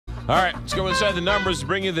All right, let's go inside the numbers to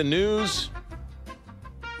bring you the news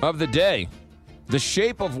of the day. The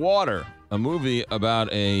Shape of Water, a movie about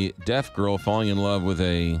a deaf girl falling in love with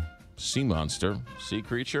a sea monster, sea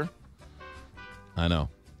creature. I know.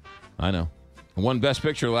 It won Best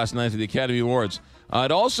Picture last night at the Academy Awards.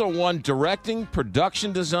 It also won Directing,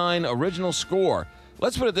 Production Design, Original Score.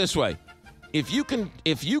 Let's put it this way. If you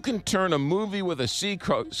can turn a movie with a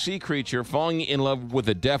sea creature falling in love with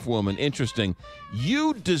a deaf woman interesting,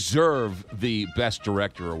 you deserve the Best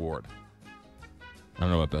Director award. I don't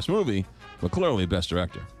know about Best Movie, but clearly Best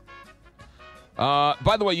Director.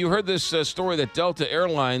 By the way, you heard this story that Delta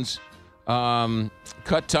Airlines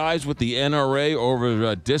cut ties with the NRA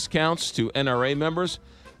over discounts to NRA members.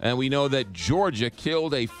 And we know that Georgia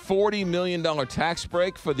killed a $40 million tax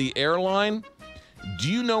break for the airline.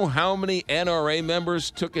 Do you know how many NRA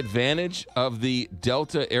members took advantage of the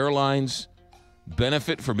Delta Airlines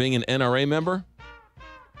benefit for being an NRA member?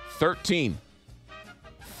 13.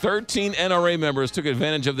 13 NRA members took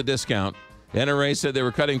advantage of the discount. The NRA said they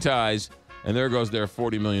were cutting ties, and there goes their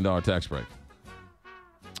 $40 million tax break.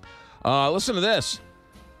 Listen to this.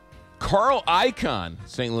 Carl Icahn,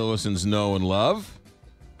 St. Louisans know and love,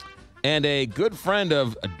 and a good friend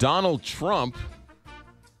of Donald Trump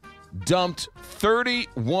dumped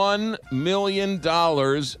 $31 million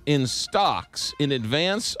in stocks in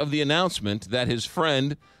advance of the announcement that his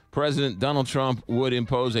friend, President Donald Trump, would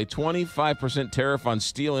impose a 25% tariff on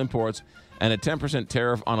steel imports and a 10%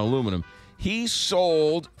 tariff on aluminum. He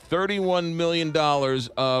sold $31 million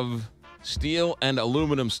of steel and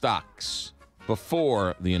aluminum stocks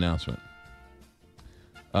before the announcement.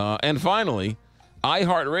 And finally,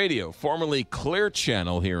 iHeartRadio, formerly Clear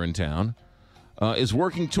Channel here in town, is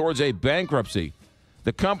working towards a bankruptcy.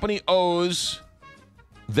 The company owe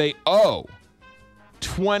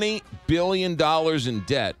 $20 billion in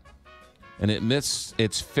debt, and it missed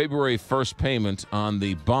its February 1st payment on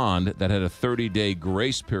the bond that had a 30-day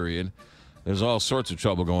grace period. There's all sorts of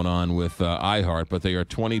trouble going on with iHeart, but they are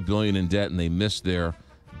 $20 billion in debt, and they missed their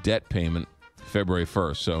debt payment February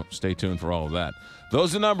 1st. So stay tuned for all of that. Those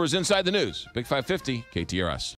are the numbers inside the news. Big 550, KTRS.